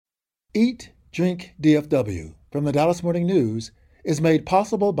Eat, Drink, DFW from the Dallas Morning News is made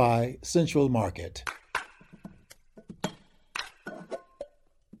possible by Central Market.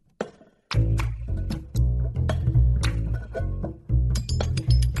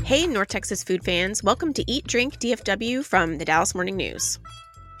 Hey, North Texas food fans. Welcome to Eat, Drink, DFW from the Dallas Morning News.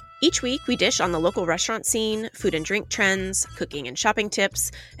 Each week, we dish on the local restaurant scene, food and drink trends, cooking and shopping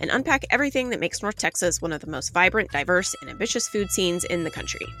tips, and unpack everything that makes North Texas one of the most vibrant, diverse, and ambitious food scenes in the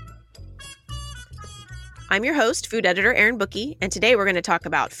country. I'm your host, food editor Erin Bookey, and today we're going to talk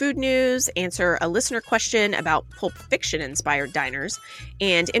about food news, answer a listener question about Pulp Fiction-inspired diners,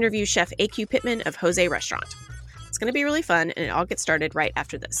 and interview Chef A.Q. Pittman of Jose Restaurant. It's going to be really fun, and it all gets started right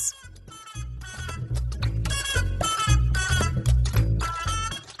after this.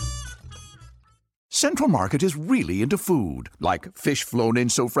 Central Market is really into food, like fish flown in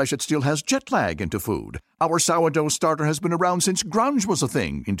so fresh it still has jet lag into food. Our sourdough starter has been around since grunge was a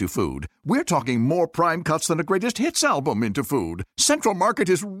thing into food. We're talking more prime cuts than a greatest hits album into food. Central Market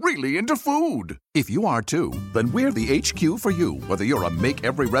is really into food. If you are too, then we're the HQ for you. Whether you're a make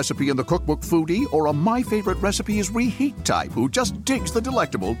every recipe in the cookbook foodie or a my favorite recipe is reheat type who just digs the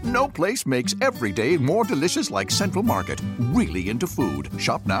delectable, no place makes every day more delicious like Central Market. Really into food.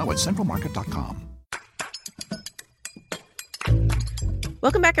 Shop now at centralmarket.com.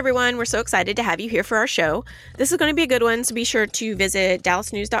 Welcome back, everyone. We're so excited to have you here for our show. This is going to be a good one, so be sure to visit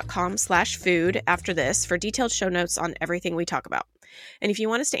dallasnews.com/food after this for detailed show notes on everything we talk about. And if you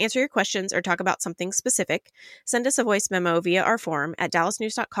want us to answer your questions or talk about something specific, send us a voice memo via our form at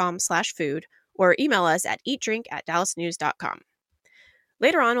dallasnews.com/food or email us at eatdrink@dallasnews.com.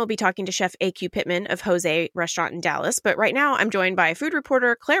 Later on, we'll be talking to Chef A.Q. Pittman of Jose Restaurant in Dallas, but right now I'm joined by food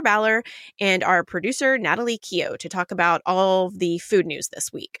reporter Claire Baller and our producer Natalie Keogh to talk about all the food news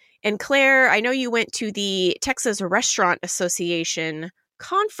this week. And Claire, I know you went to the Texas Restaurant Association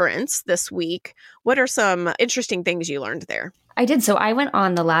conference this week. What are some interesting things you learned there? I did. So I went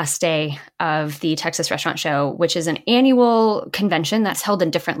on the last day of the Texas Restaurant Show, which is an annual convention that's held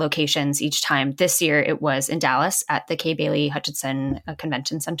in different locations each time. This year it was in Dallas at the Kay Bailey Hutchinson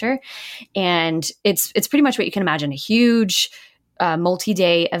Convention Center. And it's pretty much what you can imagine, a huge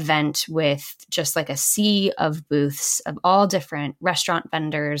multi-day event with just like a sea of booths of all different restaurant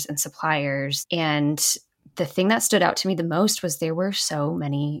vendors and suppliers. And the thing that stood out to me the most was there were so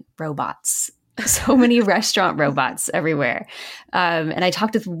many robots. So many restaurant robots everywhere. And I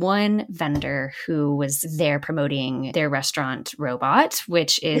talked with one vendor who was there promoting their restaurant robot,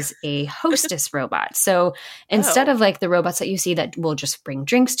 which is a hostess robot. So instead of like the robots that you see that will just bring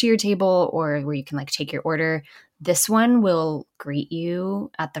drinks to your table or where you can like take your order, this one will greet you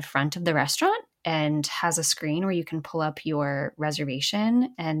at the front of the restaurant and has a screen where you can pull up your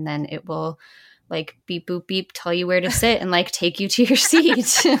reservation, and then it will like beep, boop, beep, tell you where to sit and like take you to your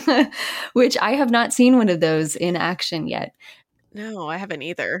seat, which I have not seen one of those in action yet. No, I haven't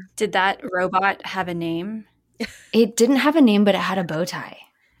either. Did that robot have a name? It didn't have a name, but it had a bow tie.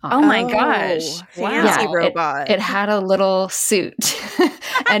 Oh my gosh. Fancy robot. It had a little suit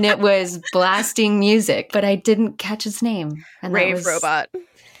and it was blasting music, but I didn't catch its name. And Rave robot.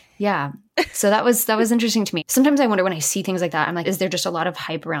 Yeah. So that was interesting to me. Sometimes I wonder when I see things like that, I'm like, is there just a lot of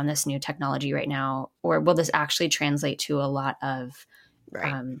hype around this new technology right now? Or will this actually translate to a lot of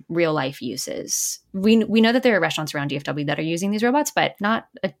real life uses? We know that there are restaurants around DFW that are using these robots, but not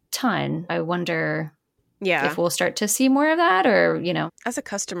a ton. I wonder if we'll start to see more of that, or, you know. As a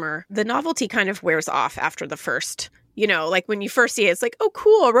customer, the novelty kind of wears off after the first, like when you first see it, it's like, oh,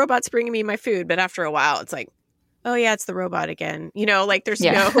 cool, a robot's bringing me my food. But after a while, it's like, oh, yeah, it's the robot again. Like there's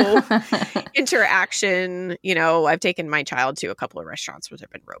no interaction. I've taken my child to a couple of restaurants where there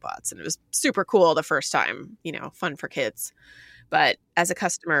have been robots, and it was super cool the first time, fun for kids. But as a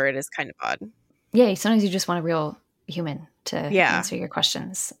customer, it is kind of odd. Yeah, sometimes you just want a real human to answer your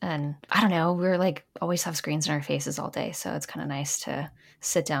questions. And I don't know, we're like always have screens in our faces all day. So it's kind of nice to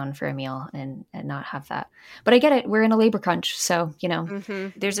sit down for a meal and not have that. But I get it. We're in a labor crunch. So,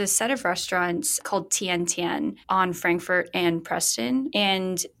 There's a set of restaurants called Tien Tien on Frankfurt and Preston.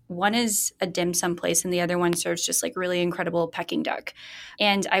 And one is a dim sum place and the other one serves just like really incredible Peking duck.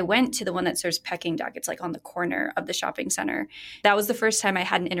 And I went to the one that serves Peking duck. It's like on the corner of the shopping center. That was the first time I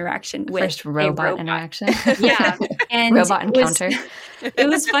had an interaction with first robot interaction. Yeah. And robot encounter. It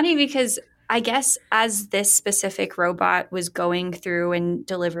was funny because I guess as this specific robot was going through and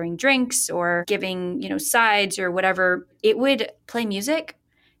delivering drinks or giving, sides or whatever, it would play music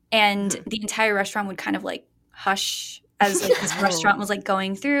and the entire restaurant would kind of like hush as like this restaurant was like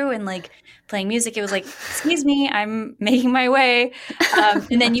going through and like playing music. It was like, excuse me, I'm making my way.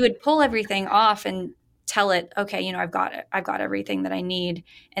 And then you would pull everything off and tell it, okay, I've got everything that I need.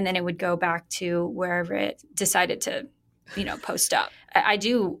 And then it would go back to wherever it decided to, post up. I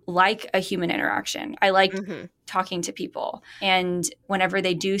do like a human interaction. I like talking to people. And whenever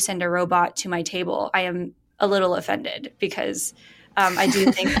they do send a robot to my table, I am a little offended because I do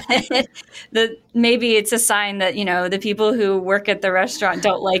think that maybe it's a sign that, the people who work at the restaurant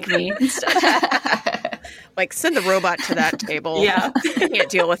don't like me. Like, send the robot to that table. Yeah. I can't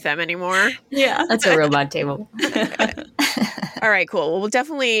deal with them anymore. Yeah. That's a robot table. All right, cool. Well, we'll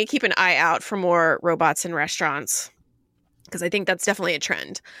definitely keep an eye out for more robots in restaurants because I think that's definitely a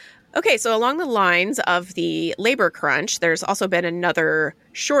trend. Okay, so along the lines of the labor crunch, there's also been another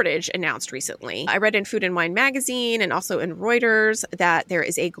shortage announced recently. I read in Food and Wine magazine and also in Reuters that there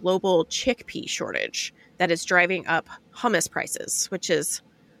is a global chickpea shortage that is driving up hummus prices, which is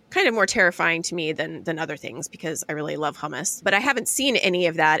kind of more terrifying to me than other things because I really love hummus. But I haven't seen any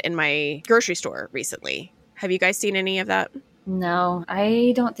of that in my grocery store recently. Have you guys seen any of that? No,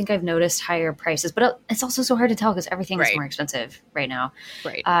 I don't think I've noticed higher prices, but it's also so hard to tell because everything is more expensive right now.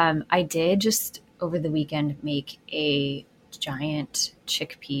 Right. I did just over the weekend make a giant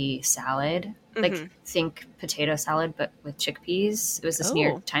chickpea salad, like think potato salad, but with chickpeas. It was this New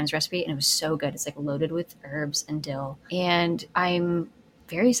York Times recipe and it was so good. It's like loaded with herbs and dill. And I'm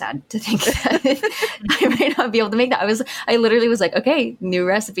very sad to think that I might not be able to make that. I literally was like, okay, new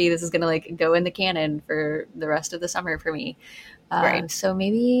recipe. This is going to like go in the canon for the rest of the summer for me. So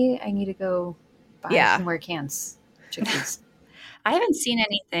maybe I need to go buy some more cans, chickpeas. I haven't seen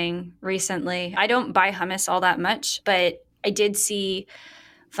anything recently. I don't buy hummus all that much, but I did see,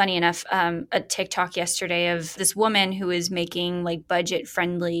 funny enough, a TikTok yesterday of this woman who is making like budget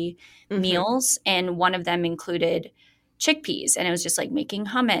friendly meals. And one of them included chickpeas, and it was just like making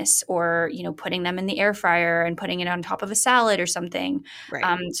hummus or putting them in the air fryer and putting it on top of a salad or something.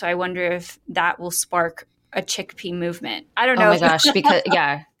 So I wonder if that will spark a chickpea movement. I don't know. Oh my gosh, because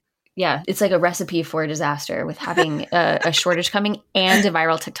yeah, it's like a recipe for a disaster with having a shortage coming and a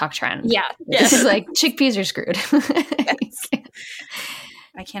viral TikTok trend. Yeah, this is like chickpeas are screwed.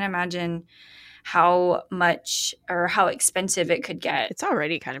 I can't imagine how much or how expensive it could get. It's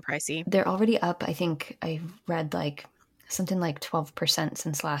already kind of pricey. They're already up. I think I read like something like 12%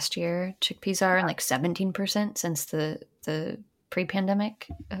 since last year. Chickpeas are, and like 17% since the pre-pandemic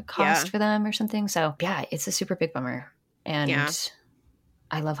cost for them or something. So yeah, it's a super big bummer. And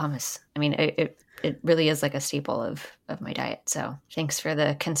I love hummus. I mean, it really is like a staple of my diet. So thanks for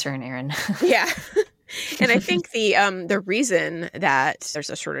the concern, Erin. Yeah. And I think the reason that there's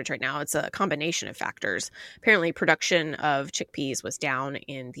a shortage right now, it's a combination of factors. Apparently, production of chickpeas was down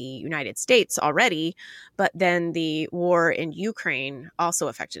in the United States already, but then the war in Ukraine also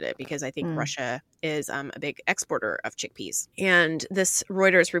affected it because I think Russia is a big exporter of chickpeas. And this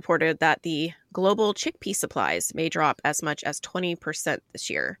Reuters reported that the global chickpea supplies may drop as much as 20% this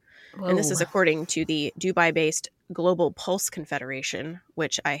year. Whoa. And this is according to the Dubai-based Global Pulse Confederation,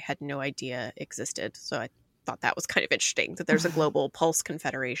 which I had no idea existed. So I thought that was kind of interesting that there's a Global Pulse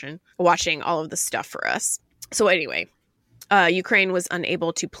Confederation watching all of this stuff for us. So anyway, Ukraine was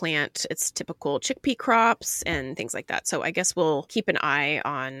unable to plant its typical chickpea crops and things like that. So I guess we'll keep an eye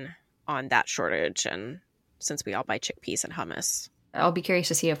on that shortage, and since we all buy chickpeas and hummus. I'll be curious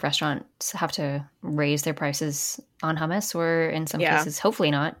to see if restaurants have to raise their prices on hummus or in some cases,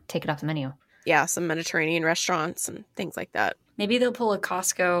 hopefully not, take it off the menu. Yeah, some Mediterranean restaurants and things like that. Maybe they'll pull a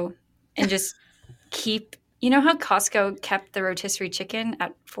Costco and just keep, how Costco kept the rotisserie chicken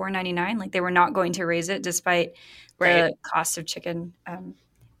at $4.99? Like they were not going to raise it despite the cost of chicken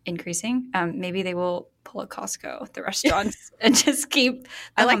increasing. Maybe they will pull a Costco, the restaurants, and just keep.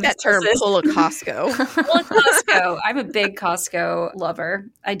 I like that term, pull a Costco. Pull a Costco. I'm a big Costco lover.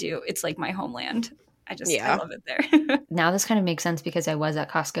 I do. It's like my homeland. I love it there. Now this kind of makes sense because I was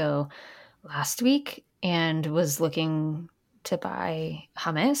at Costco last week and was looking to buy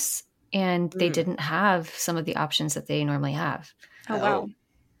hummus, and they didn't have some of the options that they normally have. Oh, wow.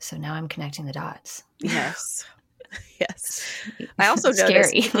 So now I'm connecting the dots. Yes. Yes. I also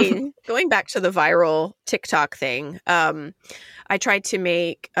noticed, going back to the viral TikTok thing, I tried to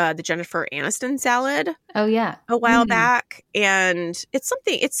make the Jennifer Aniston salad. Oh, yeah. A while back. And it's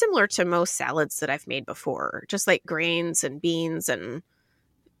similar to most salads that I've made before, just like grains and beans and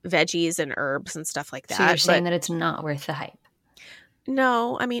veggies and herbs and stuff like that. So you're saying that it's not worth the hype?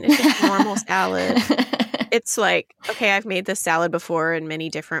 No, I mean, it's just a normal salad. It's like, okay, I've made this salad before in many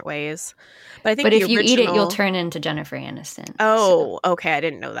different ways. But I think if you eat it, you'll turn into Jennifer Aniston. Oh, okay. I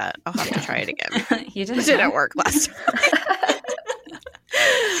didn't know that. I'll have to try it again. You didn't? It didn't work last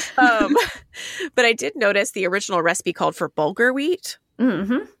time. But I did notice the original recipe called for bulgur wheat.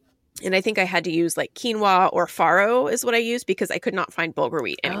 Mm-hmm. And I think I had to use like quinoa or farro is what I used because I could not find bulgur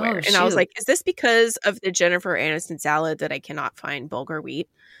wheat anywhere. And I was like, is this because of the Jennifer Aniston salad that I cannot find bulgur wheat?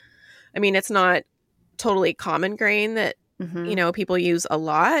 I mean, it's not totally common grain that, people use a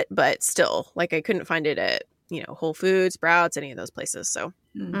lot, but still, like I couldn't find it at, Whole Foods, Sprouts, any of those places. So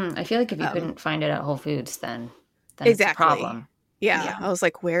I feel like if you couldn't find it at Whole Foods, then exactly. It's a problem. Yeah. I was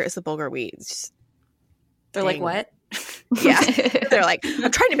like, where is the bulgur wheat? They're like, what? Yeah. They're like,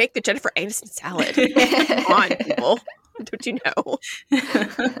 I'm trying to make the Jennifer Aniston salad. Come on, people. Don't you know?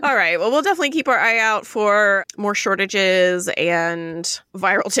 All right. Well, we'll definitely keep our eye out for more shortages and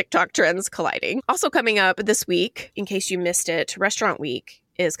viral TikTok trends colliding. Also coming up this week, in case you missed it, Restaurant Week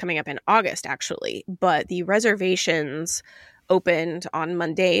is coming up in August, actually. But the reservations opened on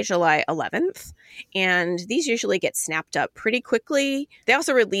Monday, July 11th, and these usually get snapped up pretty quickly. They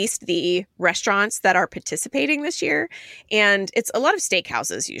also released the restaurants that are participating this year, and it's a lot of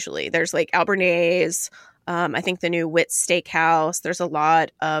steakhouses usually. There's like Albernays, I think the new Witt's Steakhouse. There's a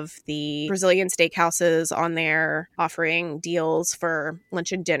lot of the Brazilian steakhouses on there offering deals for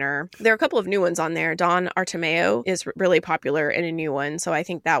lunch and dinner. There are a couple of new ones on there. Don Artemeo is really popular in a new one, so I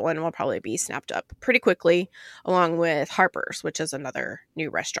think that one will probably be snapped up pretty quickly, along with Harper's, which is another new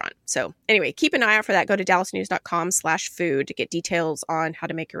restaurant. So anyway, keep an eye out for that. Go to dallasnews.com/food to get details on how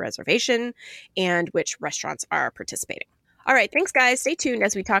to make your reservation and which restaurants are participating. All right, thanks, guys. Stay tuned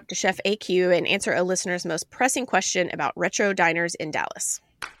as we talk to Chef AQ and answer a listener's most pressing question about retro diners in Dallas.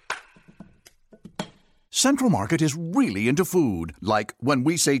 Central Market is really into food. Like when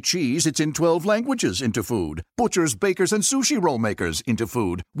we say cheese, it's in 12 languages into food. Butchers, bakers, and sushi roll makers into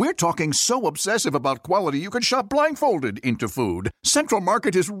food. We're talking so obsessive about quality you can shop blindfolded into food. Central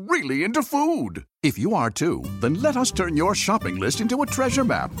Market is really into food. If you are too, then let us turn your shopping list into a treasure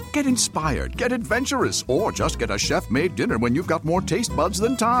map. Get inspired, get adventurous, or just get a chef-made dinner when you've got more taste buds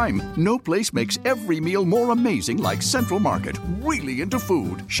than time. No place makes every meal more amazing like Central Market. Really into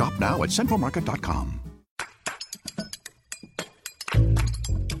food. Shop now at centralmarket.com.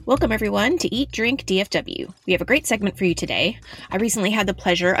 Welcome, everyone, to Eat, Drink, DFW. We have a great segment for you today. I recently had the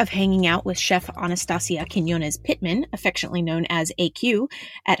pleasure of hanging out with Chef Anastasia Quinones Pittman, affectionately known as AQ,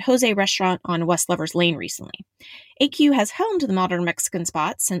 at Jose Restaurant on West Lovers Lane recently. AQ has helmed the modern Mexican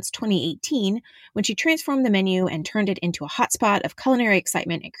spot since 2018, when she transformed the menu and turned it into a hotspot of culinary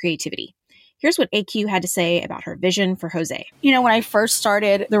excitement and creativity. Here's what AQ had to say about her vision for Jose. You know, when I first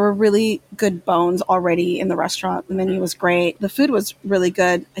started, there were really good bones already in the restaurant. The menu was great. The food was really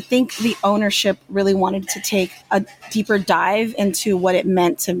good. I think the ownership really wanted to take a deeper dive into what it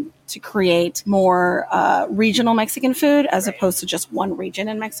meant to create more regional Mexican food as opposed to just one region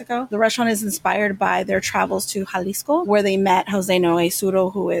in Mexico. The restaurant is inspired by their travels to Jalisco, where they met Jose Noe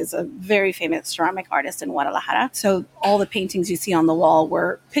Suro, who is a very famous ceramic artist in Guadalajara. So all the paintings you see on the wall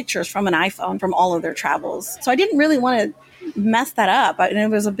were pictures from an iPhone from all of their travels. So I didn't really want to mess that up. And it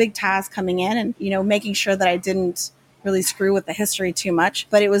was a big task coming in and, making sure that I didn't really screw with the history too much.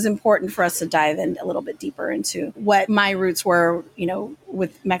 But it was important for us to dive in a little bit deeper into what my roots were,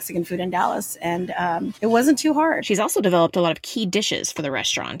 with Mexican food in Dallas. And it wasn't too hard. She's also developed a lot of key dishes for the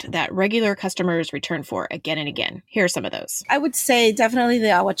restaurant that regular customers return for again and again. Here are some of those. I would say definitely the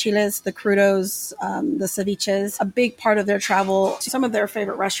aguachiles, the crudos, the ceviches. A big part of their travel to some of their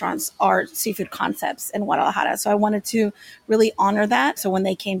favorite restaurants are seafood concepts in Guadalajara. So I wanted to really honor that. So when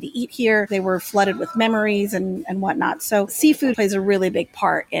they came to eat here, they were flooded with memories and whatnot. So seafood plays a really big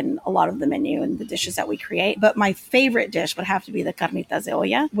part in a lot of the menu and the dishes that we create. But my favorite dish would have to be the carnitas de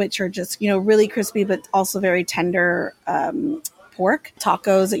olla, which are just, really crispy, but also very tender pork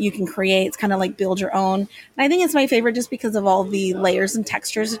tacos that you can create. It's kind of like build your own. And I think it's my favorite just because of all the layers and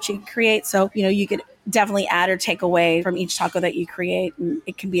textures that you can create. So, you could definitely add or take away from each taco that you create. And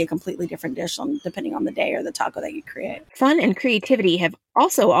it can be a completely different dish depending on the day or the taco that you create. Fun and creativity have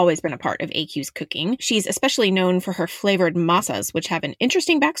also always been a part of AQ's cooking. She's especially known for her flavored masas, which have an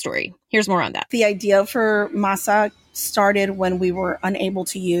interesting backstory. Here's more on that. The idea for masa started when we were unable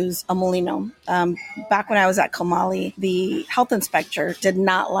to use a molino. Back when I was at Comali, the health inspector did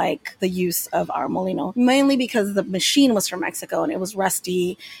not like the use of our molino, mainly because the machine was from Mexico and it was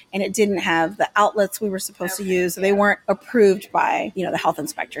rusty and it didn't have the outlets we were supposed to use. So they weren't approved by, the health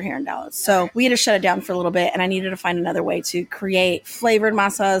inspector here in Dallas. So we had to shut it down for a little bit and I needed to find another way to create flavored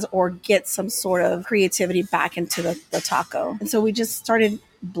masas or get some sort of creativity back into the taco. And so we just started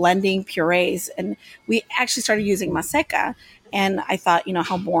blending purees and we actually started using maseca. And I thought,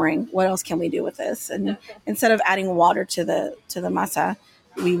 how boring, what else can we do with this? And instead of adding water to the masa,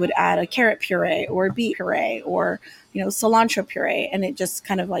 we would add a carrot puree or a beet puree or, cilantro puree. And it just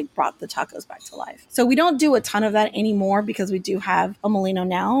kind of like brought the tacos back to life. So we don't do a ton of that anymore because we do have a molino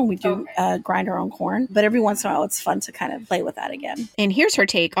now and we do grind our own corn. But every once in a while, it's fun to kind of play with that again. And here's her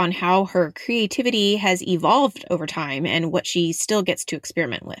take on how her creativity has evolved over time and what she still gets to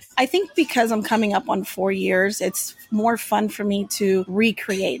experiment with. I think because I'm coming up on 4 years, it's more fun for me to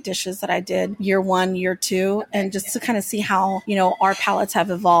recreate dishes that I did year 1, year 2, and just to kind of see how, our palates have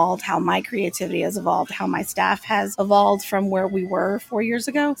evolved, how my creativity has evolved, how my staff has evolved from where we were 4 years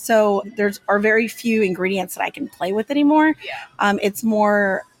ago. So are very few ingredients that I can play with anymore. It's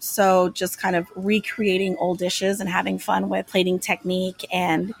more so just kind of recreating old dishes and having fun with plating technique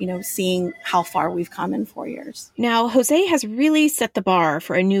and, seeing how far we've come in 4 years. Now, Jose has really set the bar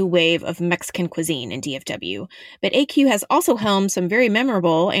for a new wave of Mexican cuisine in DFW, but AQ has also helmed some very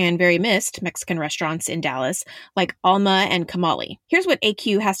memorable and very missed Mexican restaurants in Dallas, like Alma and Kamali. Here's what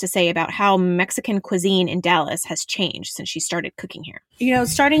AQ has to say about how Mexican cuisine in Dallas has changed since she started cooking here.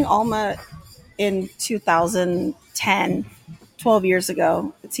 Starting Alma in 2010, 12 years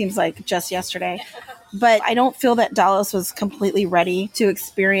ago. It seems like just yesterday. But I don't feel that Dallas was completely ready to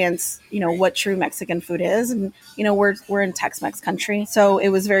experience, what true Mexican food is. And, we're in Tex-Mex country. So it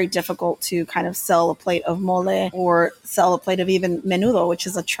was very difficult to kind of sell a plate of mole or sell a plate of even menudo, which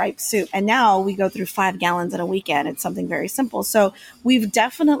is a tripe soup. And now we go through 5 gallons in a weekend. It's something very simple. So we've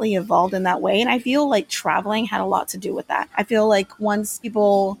definitely evolved in that way. And I feel like traveling had a lot to do with that. I feel like once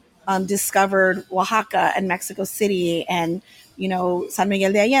people discovered Oaxaca and Mexico City and San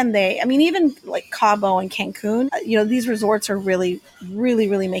Miguel de Allende. I mean, even like Cabo and Cancun, these resorts are really, really,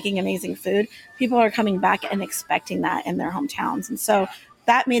 really making amazing food. People are coming back and expecting that in their hometowns. And so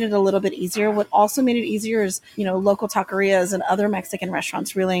that made it a little bit easier. What also made it easier is, local taquerias and other Mexican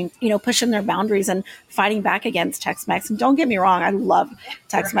restaurants really, pushing their boundaries and fighting back against Tex-Mex. And don't get me wrong, I love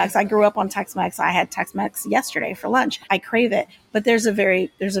Tex-Mex. I grew up on Tex-Mex. I had Tex-Mex yesterday for lunch. I crave it. But there's a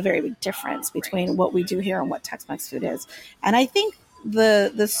very big difference between what we do here and what Tex-Mex food is. And I think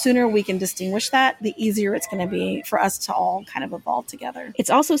the sooner we can distinguish that, the easier it's going to be for us to all kind of evolve together.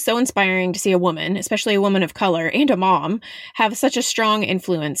 It's also so inspiring to see a woman, especially a woman of color and a mom, have such a strong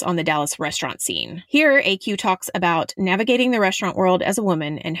influence on the Dallas restaurant scene. Here, AQ talks about navigating the restaurant world as a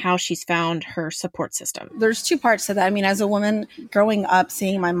woman and how she's found her support system. There's 2 parts to that. I mean, as a woman growing up,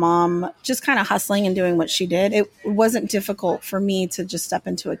 seeing my mom just kind of hustling and doing what she did, it wasn't difficult for me to just step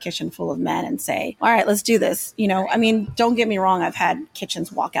into a kitchen full of men and say, all right, let's do this. I mean, don't get me wrong. I've had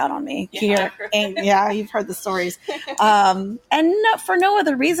kitchens walk out on me here. And you've heard the stories. And for no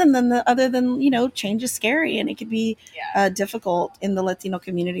other reason other than, change is scary. And it could be difficult in the Latino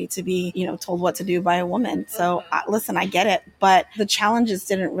community to be, told what to do by a woman. So listen, I get it. But the challenges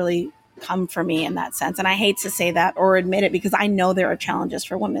didn't really come for me in that sense. And I hate to say that or admit it because I know there are challenges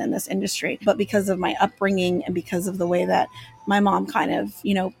for women in this industry. But because of my upbringing and because of the way that my mom kind of,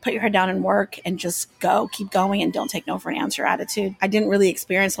 put your head down and work and just keep going and don't take no for an answer attitude. I didn't really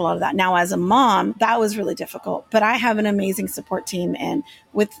experience a lot of that. Now, as a mom, that was really difficult, but I have an amazing support team. And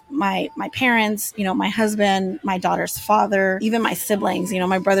with my parents, my husband, my daughter's father, even my siblings,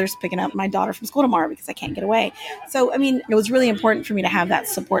 my brother's picking up my daughter from school tomorrow because I can't get away. So, I mean, it was really important for me to have that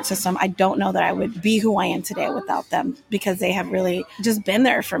support system. I don't know that I would be who I am today without them because they have really just been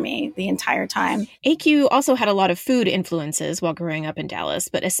there for me the entire time. AQ also had a lot of food influences while growing up in Dallas,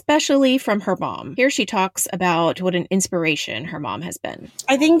 but especially from her mom. Here she talks about what an inspiration her mom has been.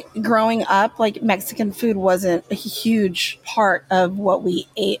 I think growing up, like Mexican food wasn't a huge part of what we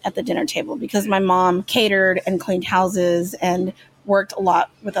ate at the dinner table because my mom catered and cleaned houses and worked a lot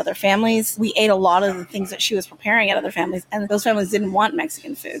with other families. We ate a lot of the things that she was preparing at other families, and those families didn't want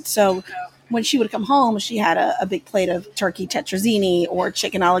Mexican food. So when she would come home, she had a big plate of turkey tetrazzini or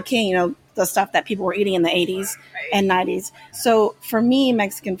chicken a la king, the stuff that people were eating in the 80s and 90s. So for me,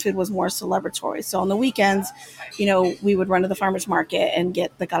 Mexican food was more celebratory. So on the weekends, we would run to the farmer's market and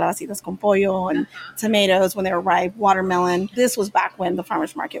get the calabacitas con pollo and tomatoes when they were ripe, watermelon. This was back when the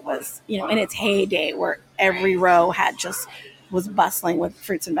farmer's market was, in its heyday where every row was bustling with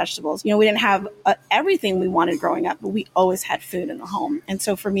fruits and vegetables. We didn't have everything we wanted growing up, but we always had food in the home. And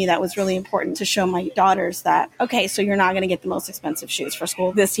so for me, that was really important to show my daughters that, okay, so you're not going to get the most expensive shoes for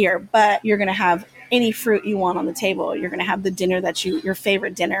school this year, but you're going to have any fruit you want on the table. You're going to have the dinner your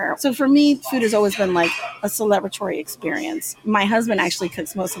favorite dinner. So for me, food has always been like a celebratory experience. My husband actually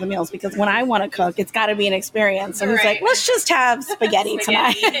cooks most of the meals because when I want to cook, it's got to be an experience. So he's like, let's just have spaghetti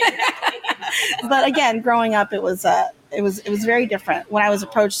tonight. But again, growing up, it was very different. When I was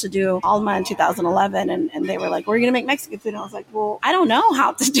approached to do Alma in 2011 and they were like, we're going to make Mexican food. And I was like, well, I don't know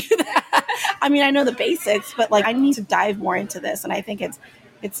how to do that. I mean, I know the basics, but I need to dive more into this. And I think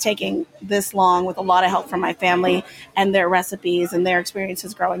it's taking this long with a lot of help from my family and their recipes and their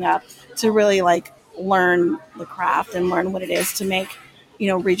experiences growing up to really like learn the craft and learn what it is to make,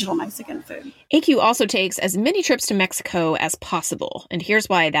 regional Mexican food. AQ also takes as many trips to Mexico as possible, and here's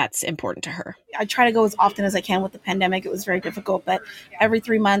why that's important to her. I try to go as often as I can. With the pandemic, it was very difficult, but every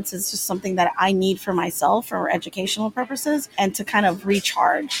 3 months is just something that I need for myself for educational purposes and to kind of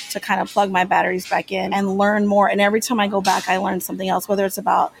recharge, to kind of plug my batteries back in and learn more. And every time I go back, I learn something else, whether it's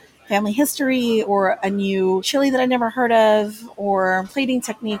about family history or a new chili that I never heard of or plating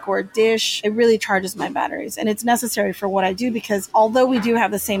technique or a dish. It really charges my batteries, and it's necessary for what I do because although we do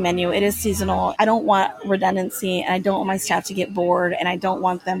have the same menu, it is seasonal. I don't want redundancy, and I don't want my staff to get bored, and I don't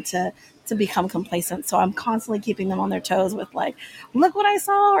want them to become complacent. So I'm constantly keeping them on their toes with like, look what I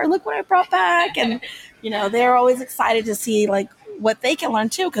saw or look what I brought back. And, they're always excited to see like what they can learn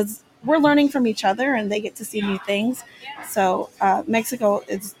too, because we're learning from each other and they get to see new things. So Mexico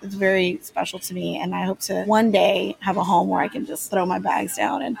is very special to me. And I hope to one day have a home where I can just throw my bags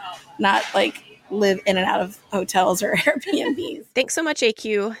down and not like live in and out of hotels or Airbnbs. Thanks so much,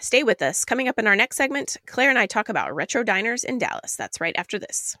 AQ. Stay with us. Coming up in our next segment, Claire and I talk about retro diners in Dallas. That's right after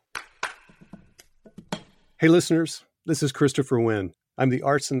this. Hey listeners, this is Christopher Wynn. I'm the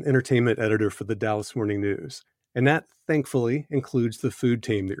arts and entertainment editor for the Dallas Morning News, and that thankfully includes the food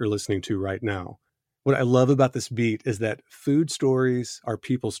team that you're listening to right now. What I love about this beat is that food stories are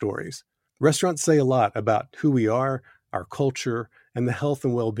people stories. Restaurants say a lot about who we are, our culture, and the health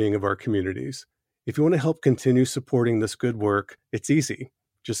and well-being of our communities. If you want to help continue supporting this good work, it's easy.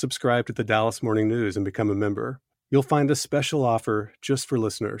 Just subscribe to the Dallas Morning News and become a member. You'll find a special offer just for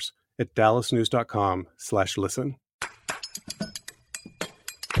listeners at dallasnews.com/listen.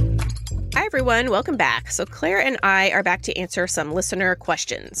 Hi, everyone. Welcome back. So Claire and I are back to answer some listener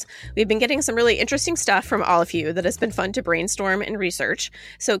questions. We've been getting some really interesting stuff from all of you that has been fun to brainstorm and research.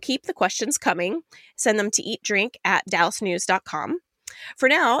 So keep the questions coming. Send them to eatdrink@dallasnews.com. For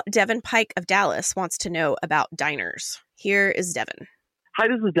now, Devin Pike of Dallas wants to know about diners. Here is Devin. Hi,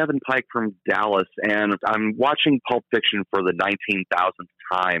 this is Devin Pike from Dallas, and I'm watching Pulp Fiction for the 19,000th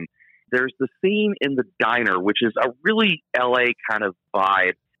time. There's the scene in the diner, which is a really LA kind of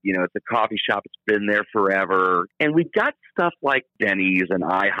vibe. It's a coffee shop. It's been there forever. And we've got stuff like Denny's and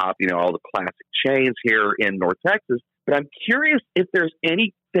IHOP, all the classic chains here in North Texas. But I'm curious if there's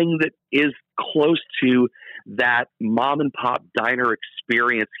anything that is close to that mom and pop diner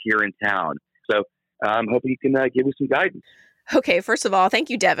experience here in town. So I'm hoping you can give me some guidance. Okay, first of all,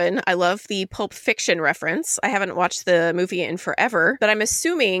 thank you, Devin. I love the Pulp Fiction reference. I haven't watched the movie in forever, but I'm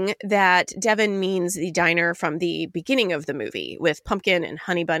assuming that Devin means the diner from the beginning of the movie with Pumpkin and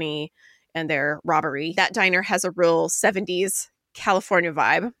Honey Bunny and their robbery. That diner has a real 70s California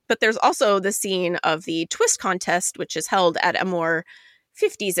vibe, but there's also the scene of the twist contest, which is held at a more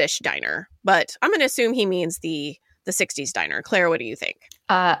 50s-ish diner. But I'm going to assume he means the 60s diner. Claire, what do you think?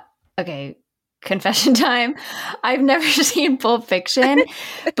 Okay. Confession time. I've never seen Pulp Fiction,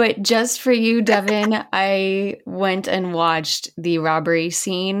 but just for you, Devin, I went and watched the robbery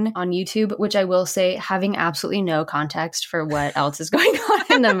scene on YouTube, which I will say, having absolutely no context for what else is going on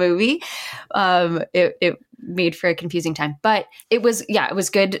in the movie, it made for a confusing time. But it was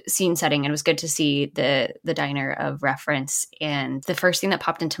good scene setting. It was good to see the diner of reference. And the first thing that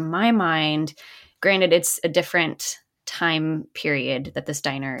popped into my mind, granted, it's a different time period that this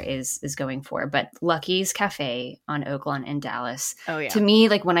diner is going for, but Lucky's Cafe on Oakland in Dallas. Oh yeah. To me,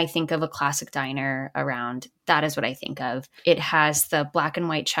 like when I think of a classic diner around, that is what I think of. It has the black and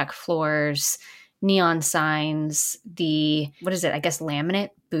white check floors, neon signs, laminate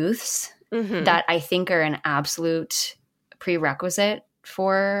booths that I think are an absolute prerequisite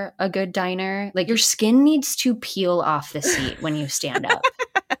for a good diner. Like your skin needs to peel off the seat when you stand up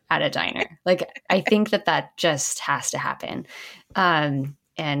at a diner. Like I think that just has to happen. And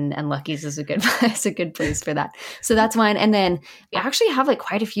Lucky's is a good place for that. So that's one. And then we actually have like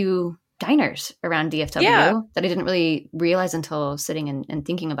quite a few diners around DFW that I didn't really realize until sitting and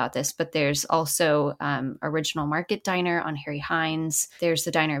thinking about this. But there's also Original Market Diner on Harry Hines. There's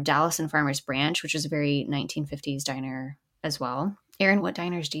the Diner of Dallas and Farmers Branch, which is a very 1950s diner as well. Erin, what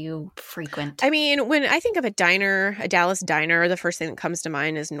diners do you frequent? I mean, when I think of a Dallas diner, the first thing that comes to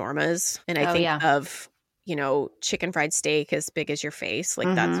mind is Norma's. And I think of, chicken fried steak as big as your face.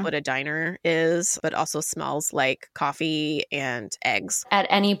 Like that's what a diner is, but also smells like coffee and eggs. At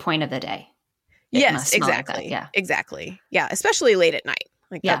any point of the day. Yes, exactly. Yeah. Exactly. Yeah, especially late at night.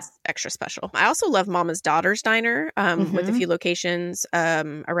 Like that's extra special. I also love Mama's Daughter's Diner with a few locations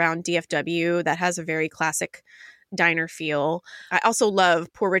around DFW that has a very classic diner feel. I also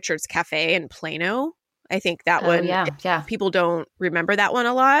love Poor Richard's Cafe in Plano. I think that one, yeah. people don't remember that one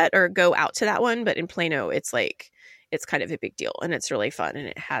a lot or go out to that one, but in Plano, it's kind of a big deal and it's really fun. And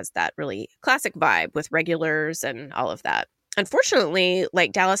it has that really classic vibe with regulars and all of that. Unfortunately,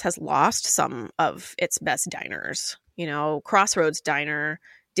 like Dallas has lost some of its best diners. Crossroads Diner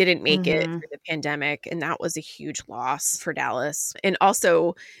didn't make it through the pandemic, and that was a huge loss for Dallas. And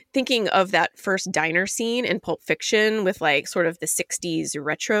also thinking of that first diner scene in Pulp Fiction with like sort of the 60s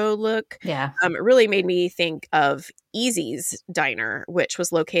retro look, it really made me think of Easy's Diner, which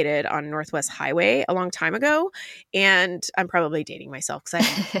was located on Northwest Highway a long time ago. And I'm probably dating myself because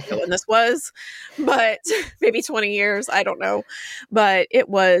I don't know when this was, but maybe 20 years, I don't know. But it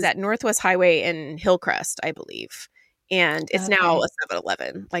was at Northwest Highway in Hillcrest, I believe. And it's now a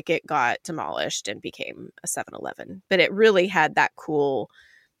 7-Eleven. Like it got demolished and became a 7-Eleven. But it really had that cool,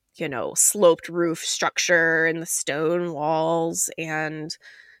 sloped roof structure and the stone walls and,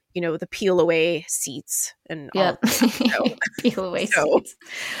 the peel away seats and all of that. Peel away seats.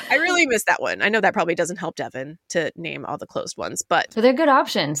 I really miss that one. I know that probably doesn't help Devin to name all the closed ones, but they're good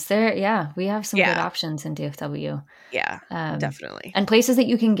options. We have some good options in DFW. Yeah, definitely. And places that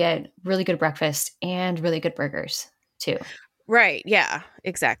you can get really good breakfast and really good burgers too. Right. Yeah,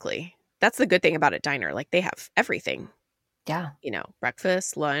 exactly. That's the good thing about a diner. Like they have everything. Yeah.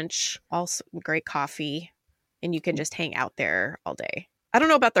 Breakfast, lunch, also great coffee, and you can just hang out there all day. I don't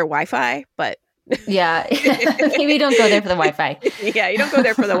know about their Wi-Fi, but yeah, maybe don't go there for the Wi-Fi. Yeah, you don't go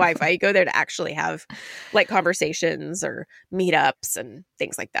there for the Wi-Fi. You go there to actually have like conversations or meetups and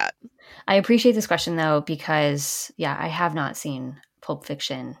things like that. I appreciate this question though, because I have not seen Pulp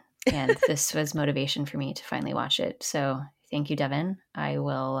Fiction. And this was motivation for me to finally watch it. So thank you, Devin. I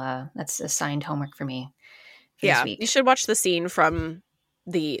will, that's assigned homework for me this week. You should watch the scene from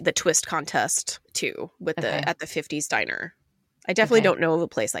the twist contest too at the 50s diner. I definitely don't know of a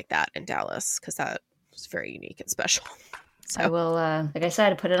place like that in Dallas because that was very unique and special. So I will, like I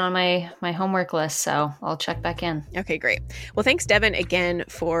said, put it on my homework list, so I'll check back in. Okay, great. Well, thanks, Devin, again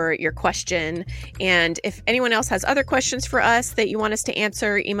for your question. And if anyone else has other questions for us that you want us to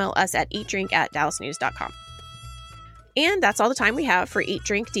answer, email us at eatdrink@dallasnews.com. And that's all the time we have for Eat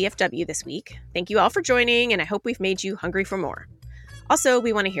Drink DFW this week. Thank you all for joining, and I hope we've made you hungry for more. Also,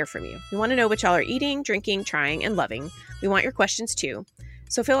 we want to hear from you. We want to know what y'all are eating, drinking, trying, and loving. We want your questions too.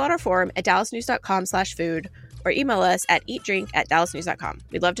 So fill out our form at dallasnews.com/food or email us at eatdrink@dallasnews.com.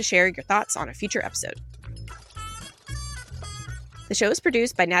 We'd love to share your thoughts on a future episode. The show is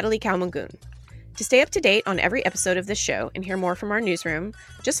produced by Natalie Kalmungun. To stay up to date on every episode of this show and hear more from our newsroom,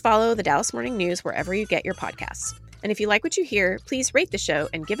 just follow the Dallas Morning News wherever you get your podcasts. And if you like what you hear, please rate the show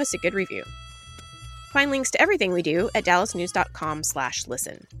and give us a good review. Find links to everything we do at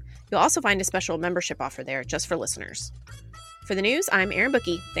dallasnews.com/listen. You'll also find a special membership offer there just for listeners. For the news, I'm Erin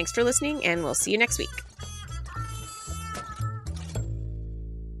Bookie. Thanks for listening, and we'll see you next week.